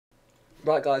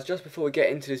Right guys, just before we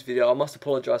get into this video, I must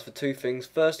apologise for two things.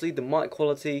 Firstly, the mic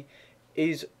quality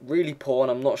is really poor and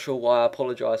I'm not sure why. I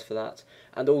apologise for that.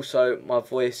 And also, my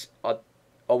voice, I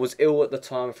was ill at the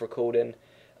time of recording,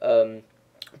 but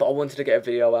I wanted to get a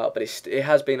video out, but it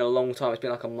has been a long time, it's been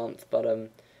like a month.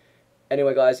 But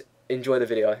anyway guys, enjoy the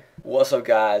video. What's up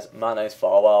guys, my name's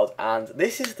Farwild, and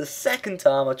this is the second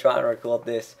time I try and record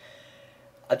this.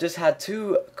 I just had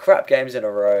two crap games in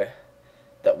a row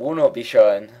that will not be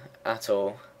shown at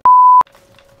all.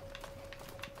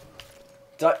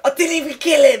 I didn't even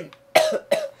kill him!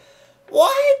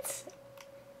 What?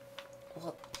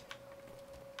 What?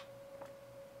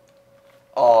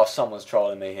 Oh, someone's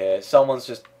trolling me here. Someone's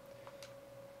just...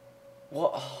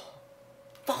 What? Oh,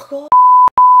 fuck off!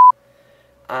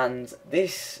 And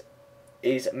this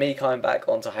is me coming back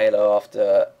onto Halo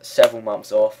after several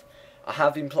months off.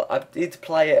 I did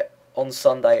play it on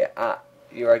Sunday at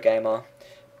Eurogamer,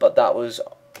 but that was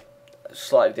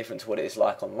slightly different to what it is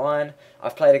like online.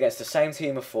 I've played against the same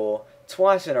team before,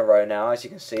 twice in a row now, as you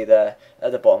can see there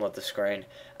at the bottom of the screen,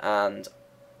 and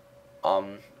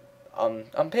I'm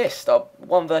pissed.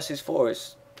 1 versus 4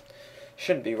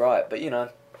 shouldn't be right, but you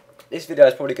know, this video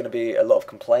is probably going to be a lot of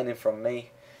complaining from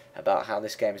me about how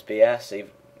this game is BS,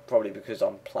 even probably because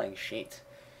I'm playing shit.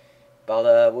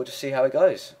 But we'll just see how it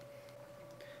goes.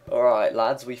 Alright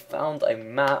lads, we found a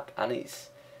map, and it's...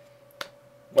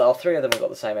 well, 3 of them have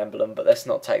got the same emblem, but let's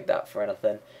not take that for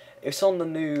anything. It's on the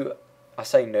new... I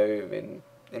say new in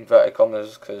inverted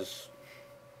commas, because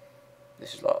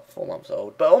this is like 4 months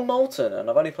old. But on Molten,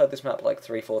 and I've only played this map like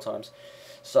 3-4 times.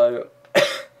 So,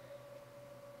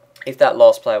 if that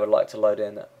last player would like to load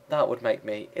in, that would make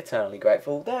me eternally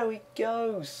grateful. There we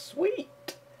go,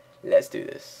 sweet! Let's do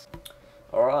this.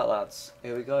 Alright lads,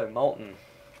 here we go, Molten.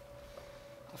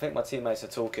 I think my teammates are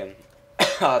talking.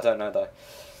 I don't know though.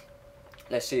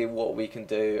 Let's see what we can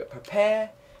do.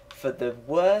 Prepare for the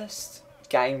worst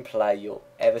gameplay you'll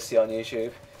ever see on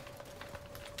YouTube.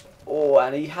 Oh,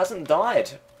 and he hasn't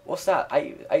died. What's that?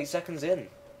 8 seconds in.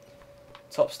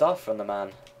 Top stuff from the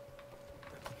man.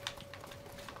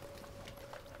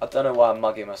 I don't know why I'm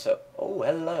mugging myself. Oh,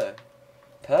 hello.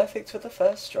 Perfect for the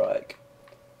first strike.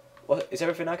 What? Is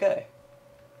everything okay?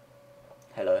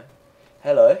 Hello.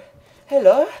 Hello.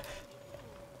 Hello.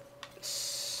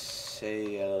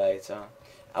 See you later.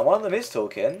 And one of them is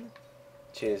talking.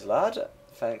 Cheers, lad.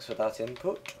 Thanks for that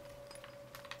input.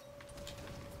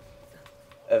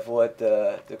 Avoid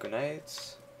the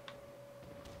grenades.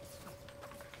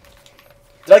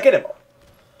 Did I get him?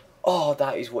 Oh,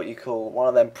 that is what you call one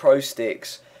of them pro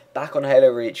sticks. Back on Halo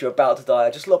Reach, you're about to die.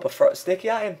 Just lob a front sticky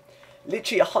at him.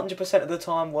 Literally 100% of the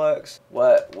time works.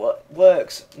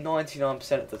 Works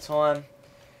 99% of the time.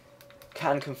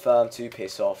 Can confirm to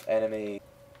piss off enemies.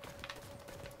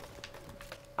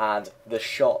 And the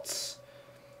shots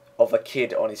of a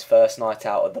kid on his first night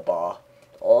out at the bar,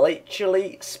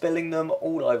 literally spilling them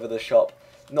all over the shop,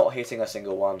 not hitting a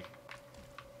single one.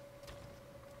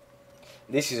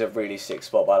 This is a really sick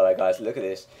spot, by the way, guys. Look at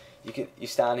this. You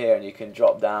stand here and you can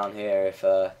drop down here if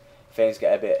things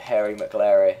get a bit hairy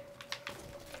McLary.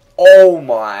 Oh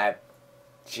my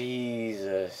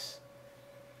Jesus!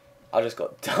 I just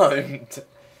got domed.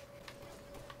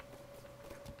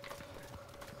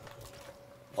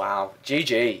 Wow,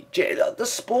 GG. The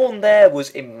spawn there was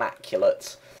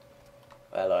immaculate.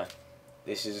 Hello.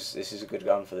 This is a good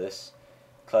gun for this.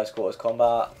 Close quarters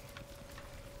combat.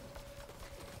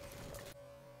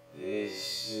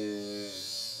 This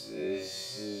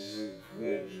is a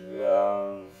good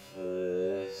gun for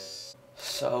this.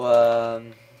 So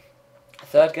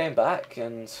third game back,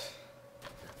 and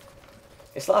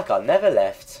it's like I never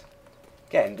left.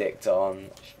 Getting dicked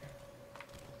on.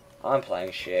 I'm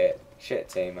playing shit. Shit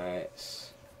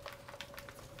teammates.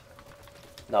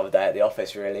 Another day at the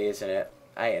office really, isn't it?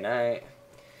 8 and 8.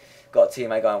 Got a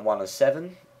teammate going 1 and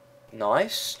 7.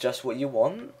 Nice, just what you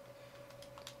want.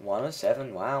 1 and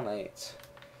 7, wow mate.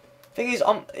 Thing is,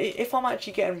 if I'm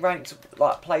actually getting ranked,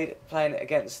 like playing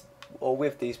against or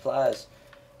with these players,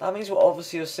 that means we're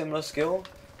obviously a similar skill.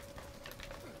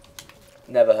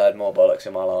 Never heard more bollocks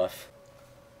in my life.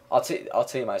 Our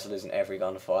teammates are losing every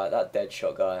gunfight. That dead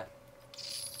shot guy.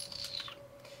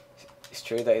 It's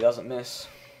true that he doesn't miss.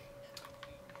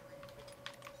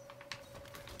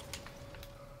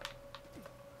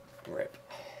 Rip.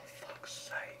 Oh, fuck's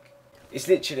sake. It's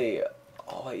literally...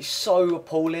 oh, it's so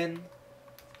appalling.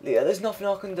 Yeah, there's nothing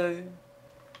I can do.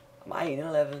 I'm 8 and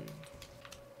 11.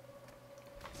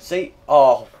 See?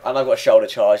 Oh, and I've got shoulder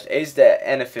charged. Is there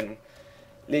anything...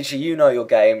 literally, you know your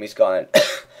game is going...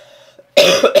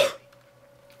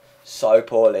 so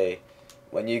poorly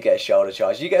when you get shoulder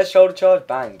charge. You get a shoulder charge,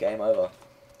 bang, game over.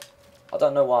 I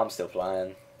don't know why I'm still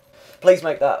playing. Please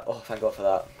make that. Oh, thank God for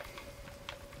that.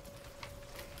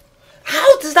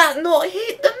 How does that not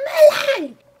hit the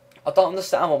melee? I don't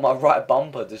understand why my right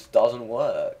bumper just doesn't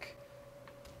work.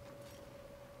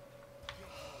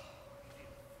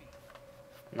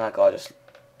 And that guy just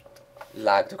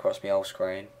lagged across my whole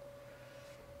screen.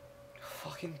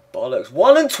 Fucking bollocks.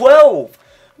 1 and 12!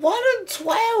 1 and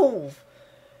 12!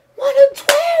 1 and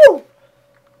 12!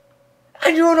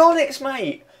 And you're an Onyx,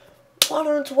 mate! 1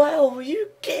 and 12, are you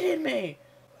kidding me?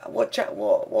 What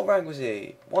rank was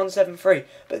he? 173.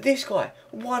 But this guy,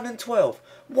 1 and 12.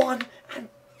 1 and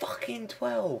fucking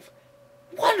 12.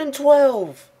 1 and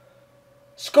 12!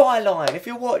 Skyline, if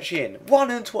you're watching,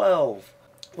 1 and 12.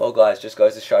 Well guys, just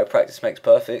goes to show practice makes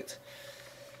perfect.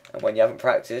 And when you haven't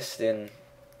practiced in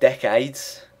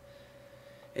decades,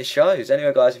 it shows.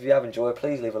 Anyway guys, if you have enjoyed,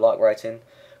 please leave a like rating.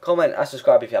 Comment and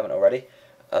subscribe if you haven't already.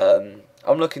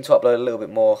 I'm looking to upload a little bit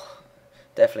more.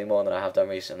 Definitely more than I have done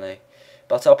recently.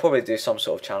 But I'll probably do some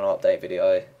sort of channel update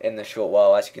video in the short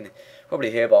while. As you can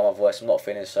probably hear by my voice, I'm not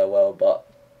feeling so well. But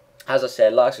as I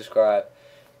said, like, subscribe,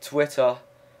 Twitter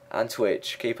and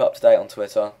Twitch. Keep up to date on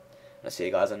Twitter. And I'll see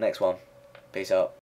you guys in the next one. Peace out.